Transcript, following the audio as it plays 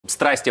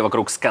Страсти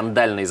вокруг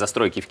скандальной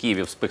застройки в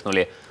Киеве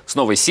вспыхнули с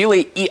новой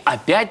силой. И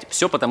опять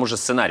все по тому же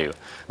сценарию.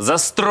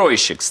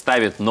 Застройщик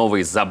ставит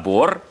новый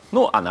забор,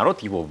 ну а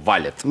народ его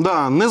валит.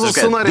 Да, не за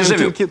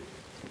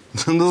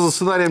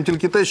сценарієм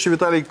тільки те, що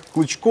Віталій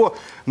Кличко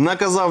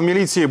наказав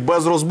міліції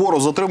без розбору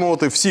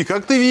затримувати всіх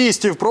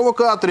активістів,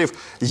 провокаторів.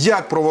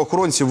 Як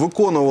правоохоронці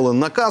виконували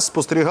наказ,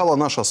 спостерігала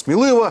наша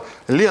смілива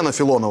Лена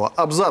Філонова.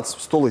 Абзац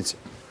в столиці.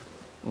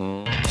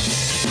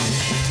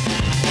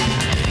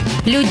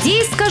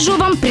 Людей, скажу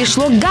вам,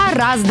 пришло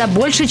гораздо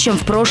больше, чем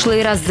в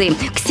прошлые разы.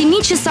 К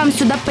 7 часам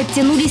сюда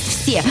подтянулись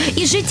все.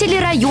 И жители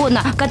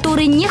района,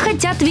 которые не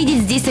хотят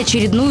видеть здесь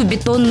очередную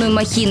бетонную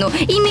махину.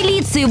 И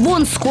милиции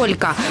вон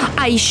сколько.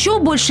 А еще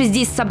больше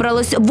здесь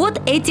собралось вот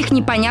этих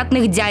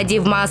непонятных дядей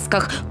в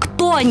масках.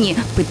 Кто они?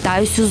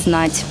 Пытаюсь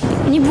узнать.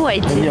 Не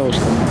бойтесь.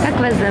 Девушка. Как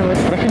вас зовут?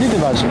 Проходите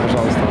дальше,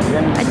 пожалуйста.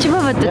 А чего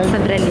вы тут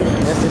собрались?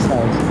 Я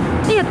стесняюсь.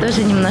 Я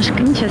тоже немножко,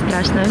 ничего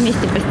страшного,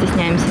 вместе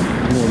постесняемся.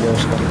 Не,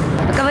 девушка.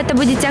 А кого-то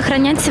будете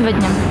охранять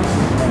сегодня?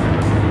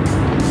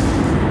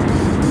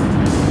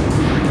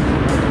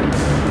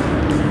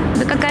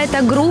 Вы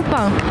какая-то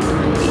группа?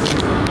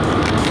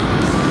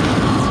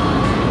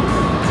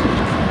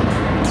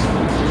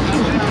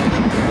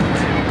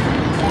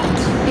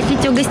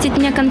 Хотите угостить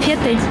меня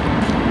конфетой?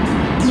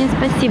 Нет,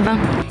 спасибо.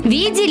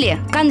 Видели?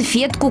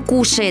 Конфетку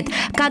кушает.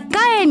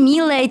 Какая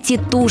милая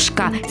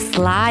титушка.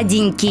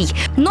 Сладенький.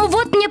 Но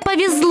вот мне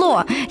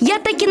повезло. Я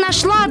таки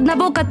нашла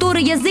одного,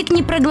 который язык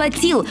не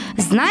проглотил.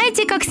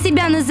 Знаете, как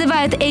себя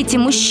называют эти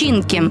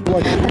мужчинки?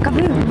 Так а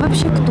вы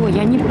вообще кто?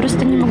 Я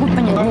просто не могу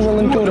понять. Мы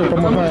волонтеры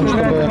помогаем,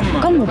 чтобы...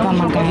 Кому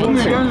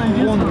помогаете?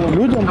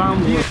 Людям.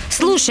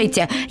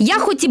 Слушайте, я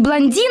хоть и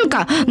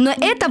блондинка, но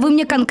это вы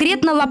мне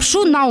конкретно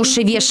лапшу на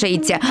уши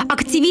вешаете.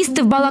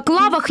 Активисты в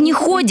балаклавах не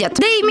ходят.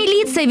 Да и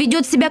милиция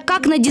ведет себя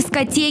как на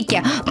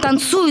дискотеке.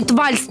 Танцует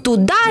вальс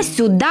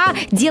туда-сюда,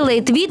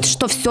 делает вид,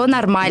 что все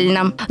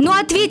нормально. Но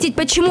ответить,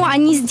 почему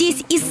они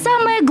здесь, и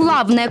самое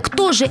главное,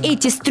 кто же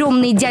эти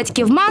стрёмные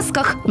дядьки в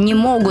масках, не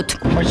могут.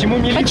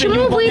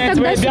 Почему вы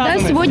тогда сюда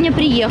сегодня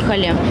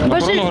приехали?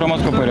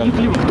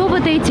 Кто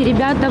вот эти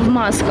ребята в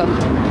масках?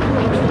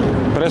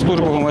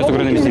 Пресс-служба громадського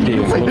України міста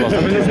Києва.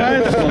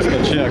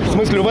 В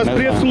смысле, у вас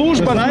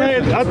пресс-служба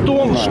знает о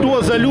том,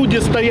 что за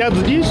люди стоят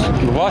здесь?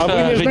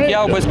 Ваше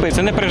життя в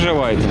безпеці, не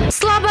переживайте.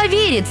 Слабо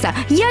верится.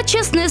 Я,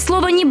 честное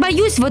слово, не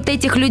боюсь вот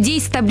этих людей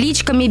с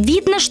табличками.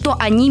 Видно, что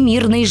они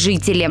мирные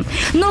жители.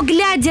 Но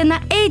глядя на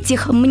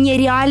этих, мне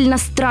реально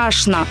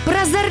страшно.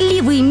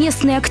 Прозорливые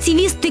местные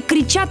активисты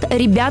кричат: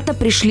 ребята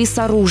пришли с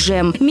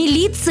оружием.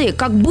 Милиции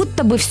как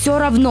будто бы все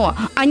равно.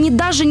 Они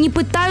даже не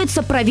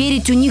пытаются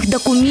проверить у них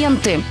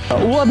документы.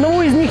 У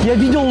одного из них я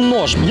видел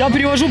нож. Я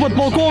привожу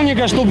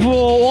подполковника, чтобы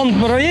он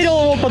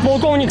проверил его.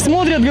 Подполковник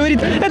смотрит, говорит: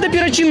 это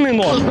перочинный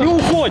нож, и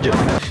уходит.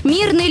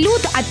 Мирный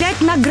люд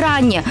опять на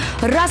грани.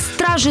 Раз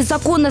стражи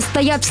закона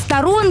стоят в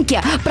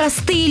сторонке,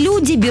 простые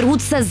люди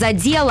берутся за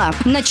дело.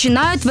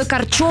 Начинают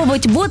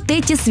выкорчевывать вот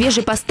эти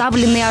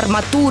свежепоставленные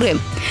арматуры.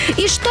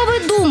 И что вы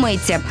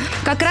думаете?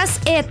 Как раз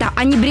это,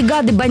 а не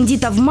бригады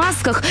бандитов в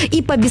масках,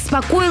 и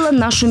побеспокоило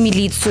нашу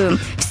милицию.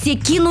 Все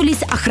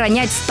кинулись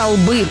охранять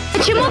столбы.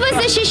 Почему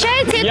вы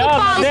защищаете эту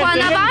палку?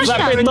 Она ваша?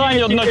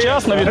 Запитання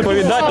одночасно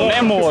відповідати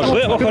не можу.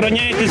 Ви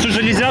охороняєте цю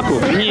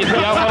железяку? Ні,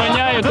 я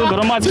охороняю тут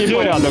громадський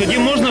порядок. Тоді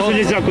можна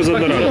железяку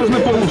забирати?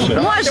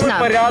 Можно.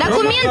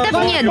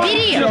 Документов нет,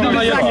 бери.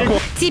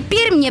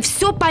 Теперь мне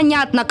все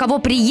понятно, кого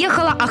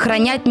приехала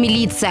охранять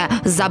милиция.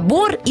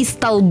 Забор и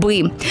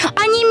столбы.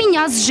 Они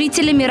меня с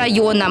жителями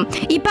района.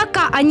 И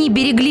пока они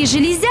берегли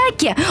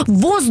железяки,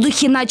 в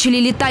воздухе начали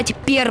летать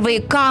первые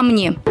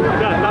камни.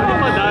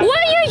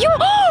 Ой-ой-ой!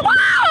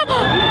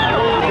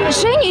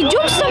 Женя,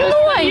 идем со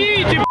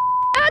мной!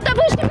 Это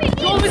вы же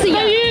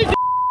милиция!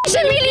 Вы же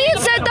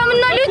милиция, там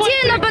на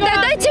людей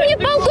нападает! Дайте мне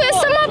палку, я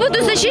сама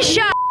буду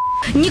защищать!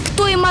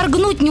 Никто и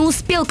моргнуть не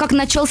успел, как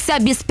начался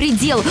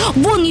беспредел.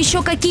 Вон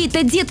еще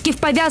какие-то детки в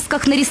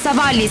повязках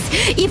нарисовались.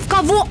 И в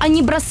кого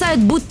они бросают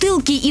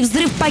бутылки и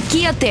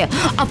взрыв-пакеты,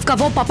 а в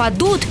кого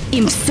попадут,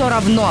 им все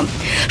равно.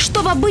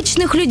 Что в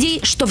обычных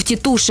людей, что в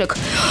титушек.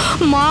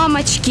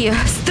 Мамочки,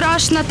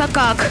 страшно-то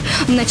как.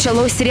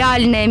 Началось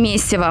реальное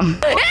месиво.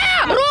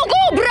 Руку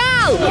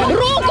убрал!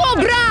 Руку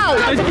убрал!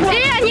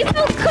 Не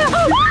толкай!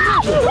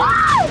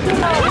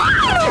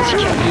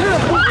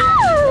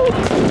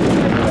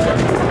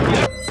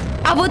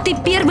 А вот и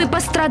первый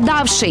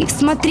пострадавший.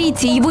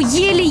 Смотрите, его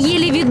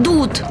еле-еле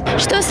ведут.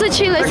 Что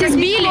случилось?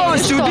 Избили?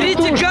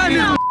 Уберите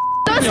камеру!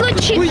 Что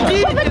случилось?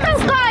 Что вы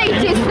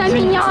толкаетесь на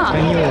меня?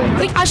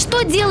 А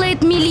что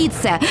делает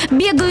милиция?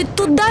 Бегают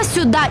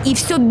туда-сюда и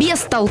все без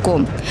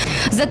толку.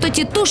 Зато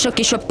титушек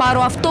еще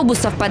пару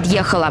автобусов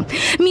подъехало.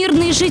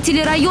 Мирные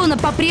жители района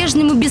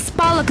по-прежнему без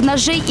палок,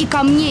 ножей и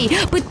камней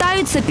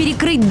пытаются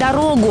перекрыть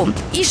дорогу.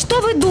 И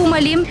что вы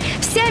думали?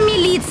 Вся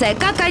милиция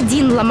как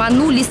один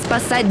ломанулись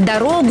спасать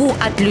дорогу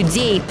от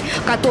людей,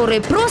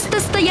 которые просто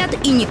стоят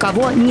и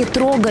никого не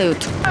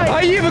трогают.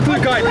 АИ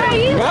выкликайте!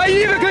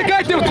 АИ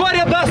выкликайте! В 2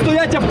 ряда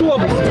стоять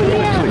автобус!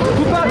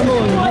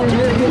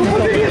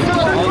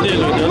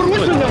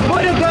 Порушення,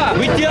 2 ряда!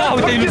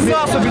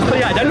 собі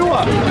стоять,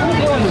 алло!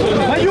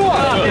 Твое!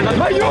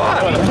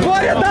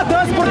 Твое! Да,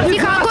 транспорт!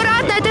 Тихо,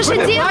 аккуратно, это же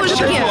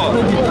девушки.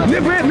 Не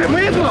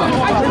видно?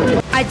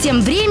 А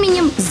тем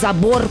временем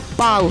забор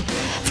пал.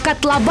 В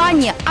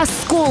котловане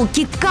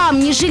осколки,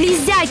 камни,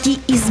 железяки,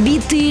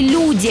 избитые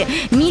люди.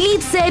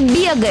 Милиция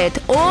бегает.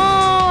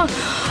 О,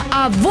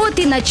 а вот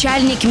и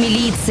начальник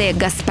милиции,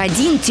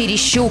 господин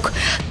Терещук.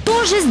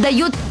 Тоже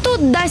сдает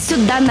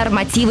туда-сюда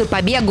нормативы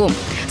по бегу.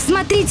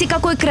 Смотрите,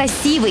 какой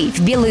красивый, в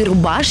белой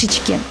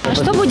рубашечке.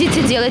 Что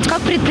будете делать?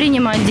 Как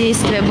предпринимать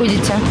действия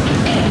будете?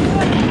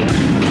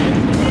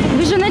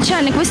 Вы же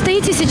начальник, вы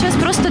стоите сейчас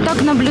просто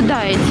так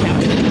наблюдаете.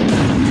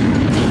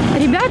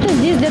 Ребята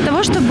здесь для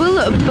того, чтобы был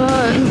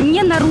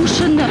не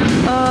нарушен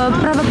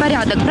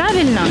правопорядок,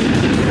 правильно?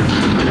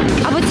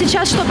 А вот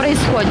сейчас что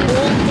происходит?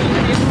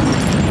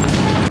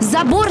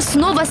 Забор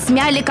снова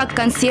смяли, как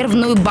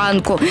консервную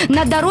банку.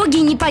 На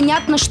дороге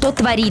непонятно, что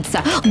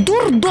творится.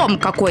 Дурдом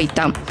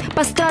какой-то.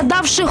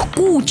 Пострадавших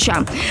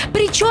куча.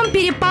 Причем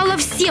перепало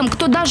всем,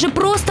 кто даже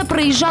просто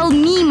проезжал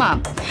мимо.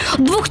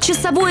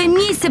 Двухчасовое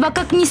месиво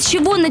как ни с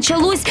чего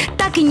началось,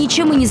 так и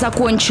ничем и не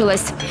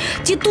закончилось.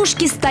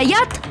 Титушки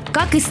стоят,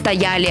 как и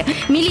стояли.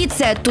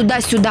 Милиция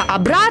туда-сюда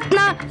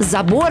обратно,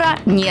 забора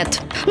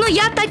нет. Но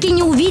я так и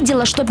не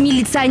увидела, чтоб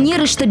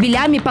милиционеры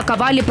штабелями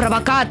паковали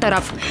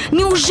провокаторов.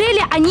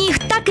 Неужели они их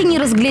так и не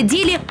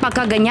разглядели,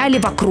 пока гоняли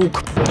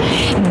вокруг?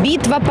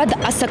 Битва под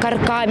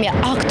Осокорками,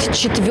 акт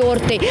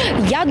 4.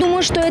 Я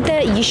думаю, что это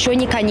еще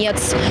не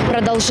конец.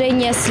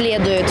 Продолжение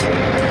следует.